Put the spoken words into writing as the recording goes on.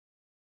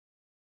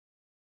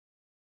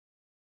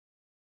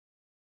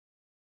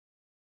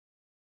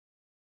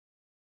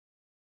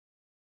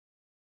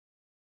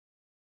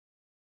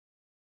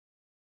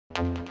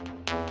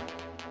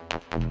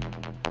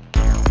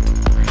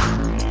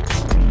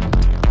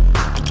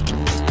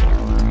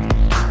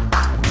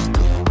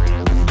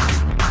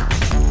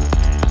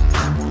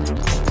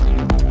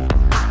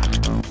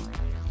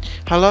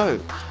Hello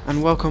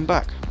and welcome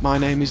back. My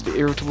name is the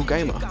Irritable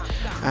Gamer,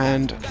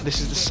 and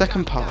this is the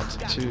second part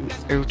to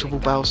Irritable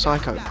Bowel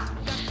Psycho.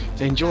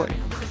 Enjoy.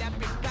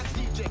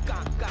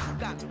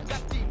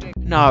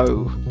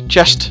 No,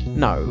 just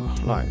no.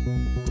 Right,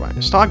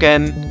 start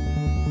again.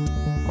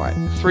 Right,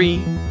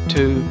 3,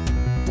 2,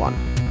 1,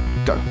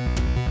 go.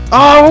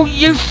 Oh,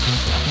 you!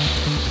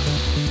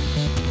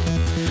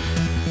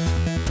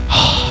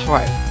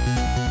 Right.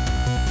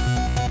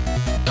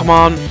 Come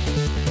on.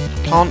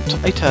 Plant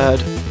a turd.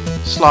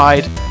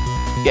 Slide.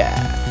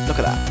 Yeah, look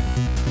at that.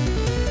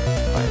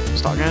 Right,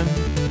 start again.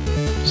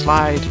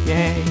 Slide.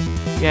 Yay.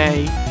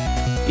 Yay.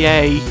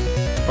 Yay.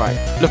 Right,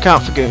 look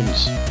out for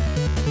goons.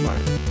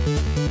 Right.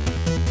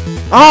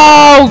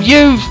 Oh,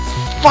 you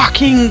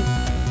fucking...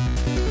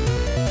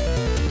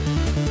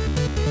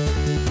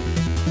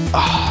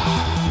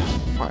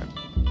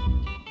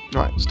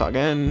 Right, start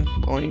again.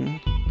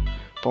 Boing.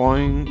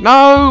 Boing.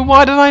 No,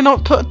 why did I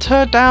not put a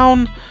turd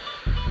down?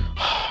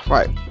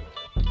 Right.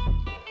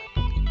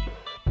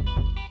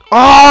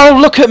 Oh,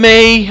 look at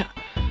me!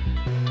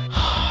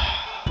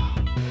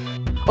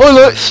 I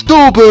like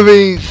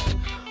strawberries!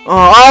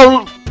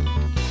 Oh,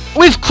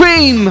 with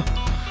cream!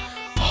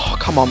 Oh,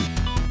 come on.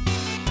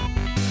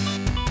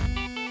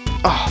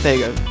 Oh, there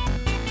you go.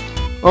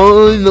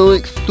 I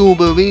like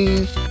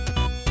strawberries.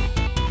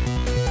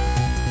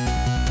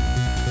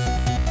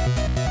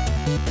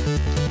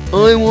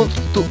 I want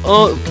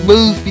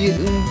strawberries.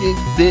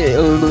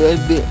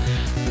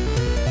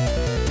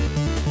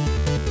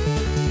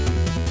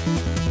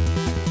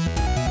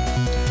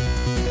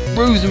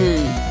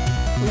 Rosemary.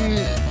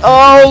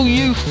 Oh,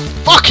 you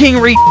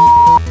fucking Right.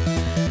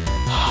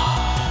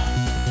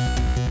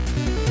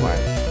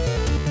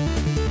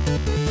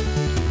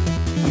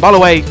 And by the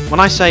way,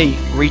 when I say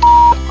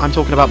I'm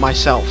talking about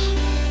myself.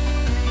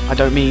 I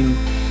don't mean,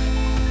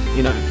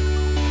 you know,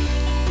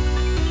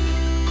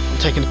 I'm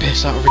taking the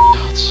piss out of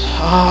retards.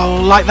 Oh,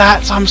 like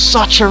that. I'm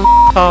such a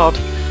retard.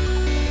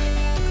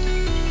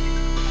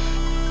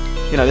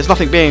 You know, there's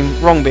nothing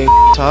wrong being a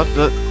retard,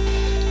 but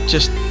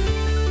just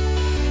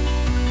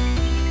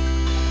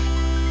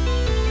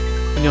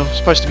you're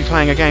supposed to be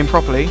playing a game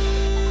properly,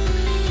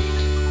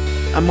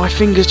 and my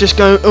fingers just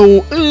go,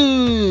 oh,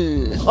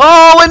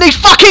 oh, and he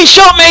fucking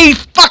shot me,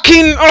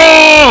 fucking,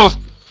 oh,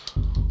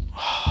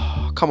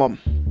 come on,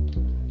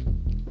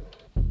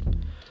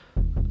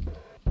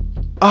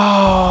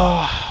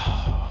 oh,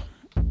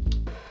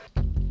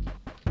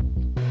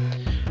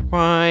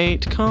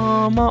 right,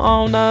 come on,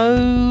 oh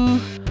no,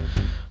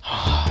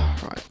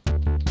 right,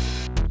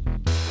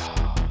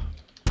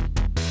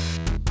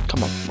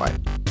 come on, right,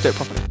 do it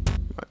properly.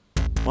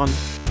 1,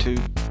 2,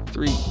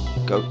 3,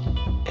 go.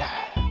 Yeah.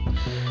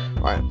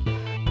 Right.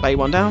 Lay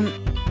one down.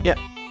 Yep.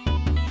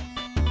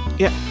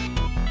 Yep.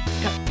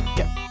 Yep.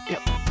 Yep.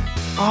 Yep.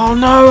 Oh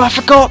no, I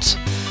forgot!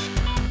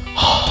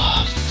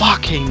 Oh,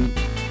 fucking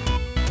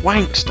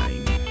wank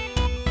stain.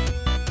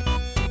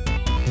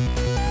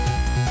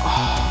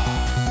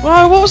 Oh.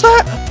 Whoa, what was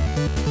that?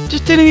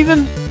 Just didn't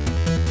even...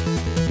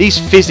 These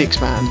physics,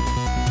 man.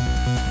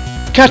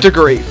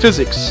 Category,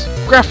 physics,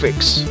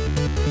 graphics,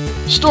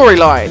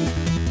 storyline.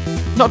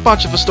 Not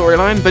much of a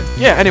storyline, but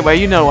yeah, anyway,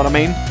 you know what I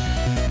mean.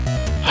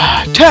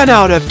 10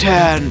 out of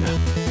 10!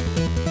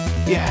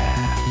 Yeah.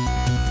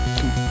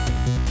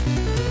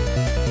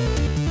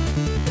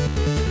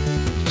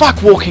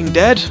 Fuck Walking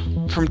Dead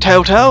from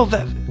Telltale.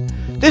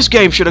 This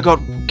game should have got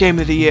Game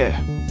of the Year.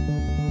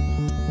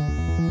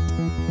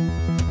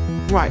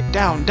 Right,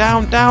 down,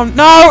 down, down.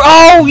 No!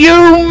 Oh, you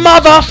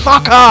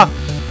motherfucker!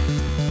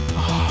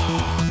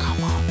 Oh,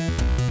 come on.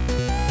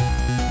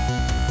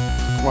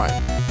 Right.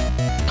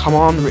 Come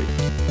on,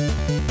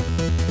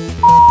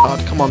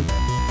 come on.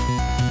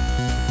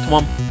 Come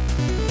on.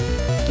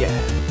 Yeah.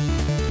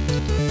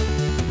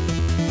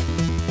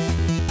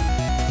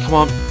 Come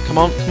on, come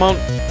on, come on.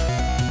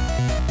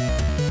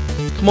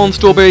 Come on,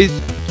 strawberries.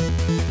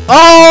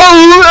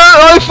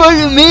 Oh, I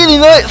fucking really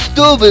like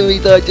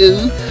strawberries, I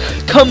do.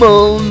 Come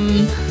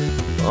on.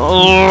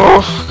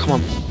 Oh, come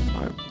on.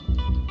 Right.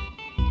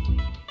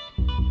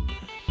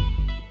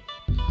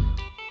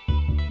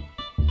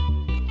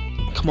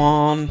 Come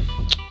on.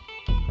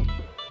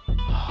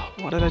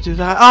 Why did I do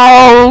that?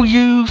 Oh,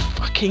 you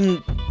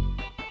fucking...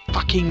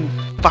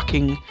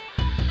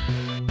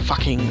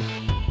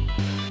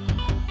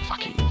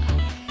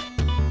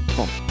 Come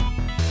on.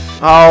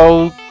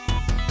 Oh.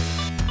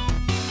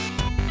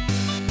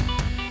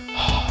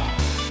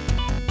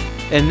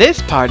 In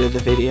this part of the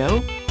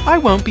video, I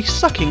won't be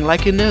sucking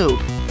like a noob,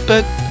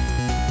 but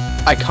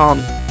I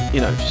can't,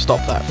 you know,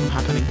 stop that from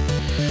happening.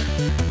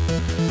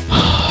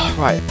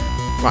 Right,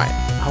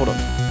 hold on.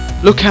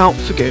 Look out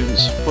for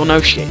goons. Well, no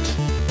shit.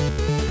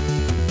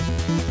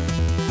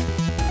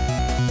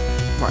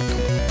 Right,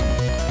 come on.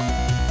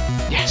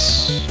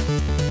 Yes.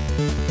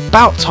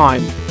 About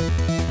time.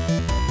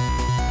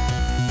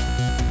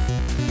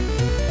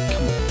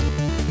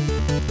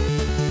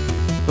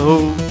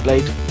 Oh,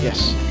 blade.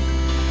 Yes.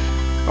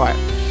 Right.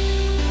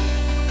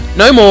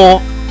 No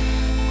more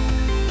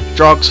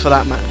drugs for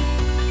that man.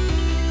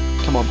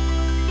 Come on.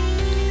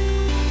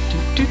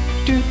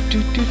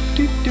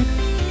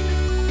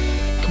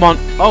 Come on.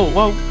 Oh,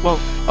 whoa, whoa.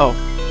 Oh.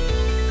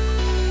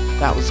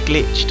 That was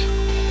glitched.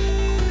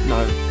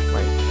 No,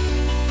 wait.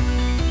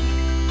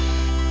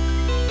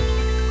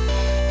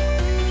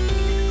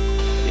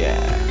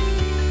 Yeah.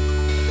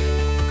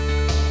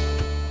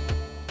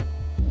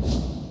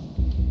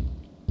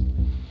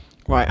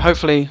 Right,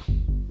 hopefully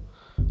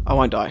I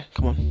won't die.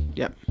 Come on.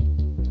 Yep.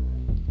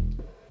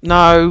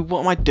 No,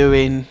 what am I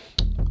doing?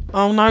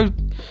 Oh no.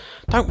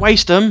 Don't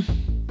waste them.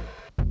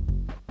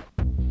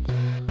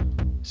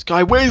 This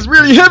guy weighs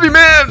really heavy,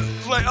 man!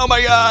 It's like, oh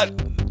my god!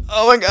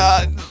 Oh my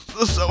god!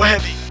 This is so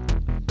heavy!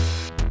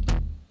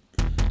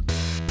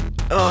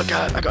 Oh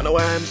god, I got no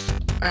arms.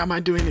 How am I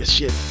doing this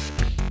shit?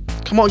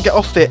 Come on, get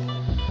off it!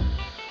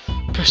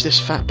 Push this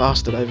fat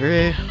bastard over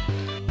here.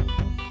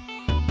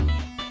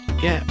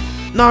 Yeah.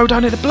 No,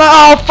 don't hit the blood!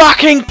 Oh,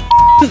 fucking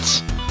I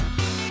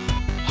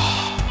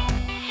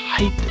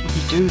hate that when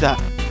you do that.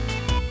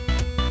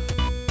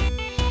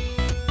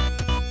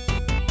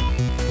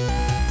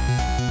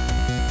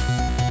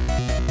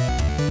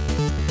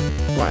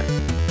 Right.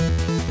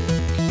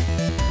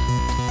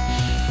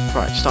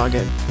 Right, start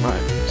again.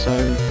 Right, so...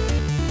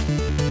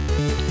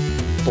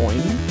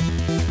 Boing.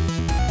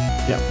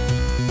 Yep.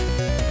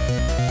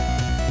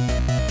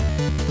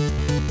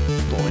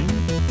 Boing.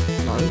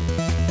 No.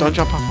 Don't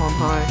jump up on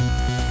high.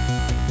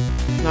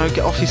 No,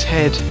 get off his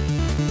head.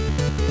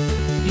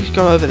 You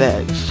go over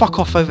there. Fuck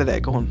off over there,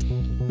 go on.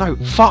 No,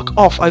 fuck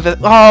off over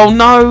there. Oh,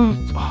 no!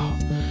 Oh.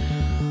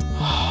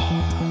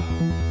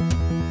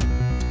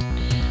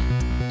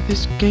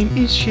 This game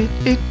is shit.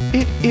 It.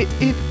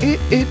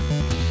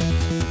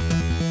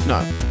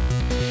 No.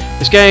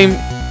 This game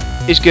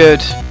is good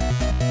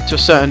to a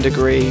certain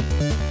degree.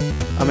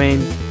 I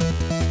mean,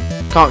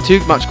 can't too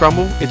much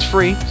grumble. It's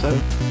free, so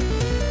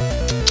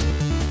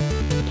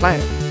play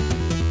it.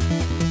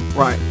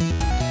 Right.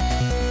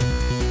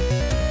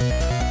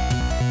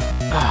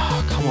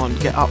 Ah, come on,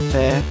 get up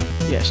there.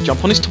 Yes,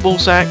 jump on his ball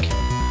sack.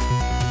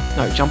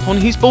 No, jump on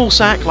his ball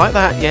sack like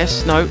that.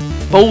 Yes, no,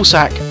 ball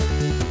sack.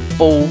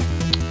 Ball.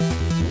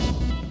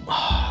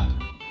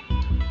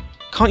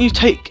 Can't you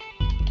take...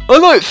 I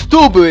like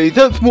strawberries,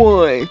 that's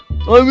why.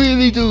 I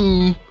really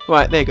do.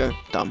 Right, there you go.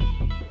 Done.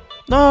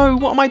 No,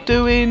 what am I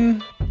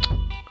doing?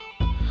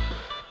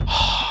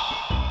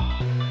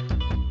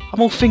 I'm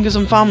all fingers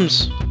and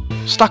thumbs.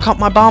 Stuck up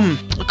my bum.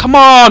 Come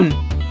on!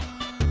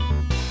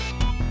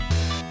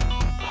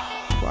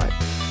 Right.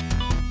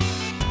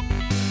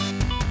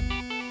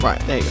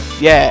 Right, there you go.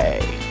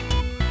 Yay!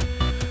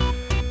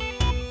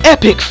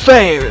 Epic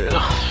fail!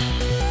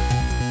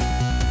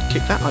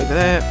 Kick that over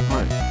there.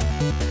 Right.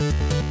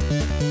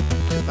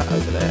 Kick that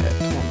over there.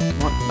 Come on,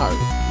 come on.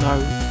 No.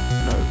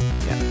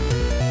 Yeah.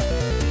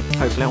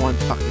 Hopefully I won't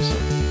fuck this up.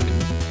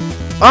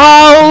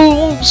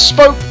 Oh!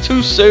 Spoke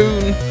too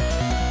soon!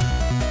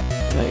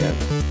 There you go.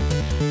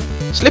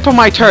 Slip on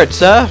my turd,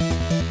 sir!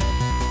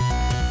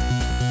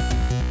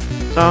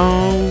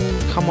 Oh,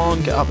 come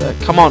on, get up there.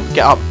 Come on,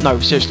 get up. No,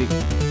 seriously.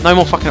 No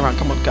more fucking around.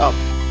 Come on, get up.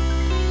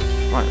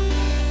 Right.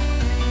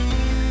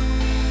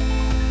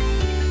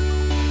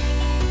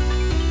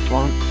 Come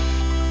on.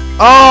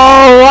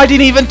 Oh, I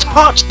didn't even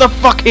touch the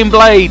fucking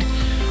blade!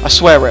 I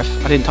swear, ref,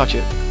 I didn't touch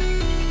it.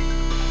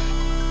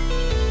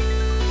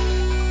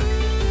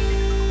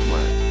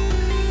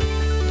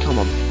 Right. Come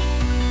on.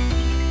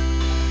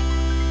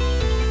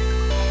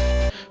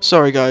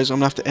 Sorry guys, I'm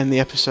going to have to end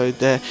the episode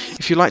there.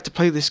 If you'd like to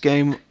play this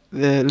game,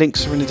 the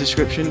links are in the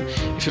description.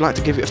 If you'd like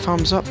to give it a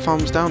thumbs up,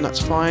 thumbs down,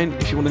 that's fine.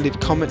 If you want to leave a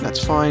comment,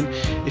 that's fine.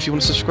 If you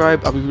want to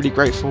subscribe, I'll be really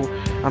grateful.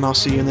 And I'll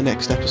see you in the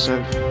next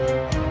episode.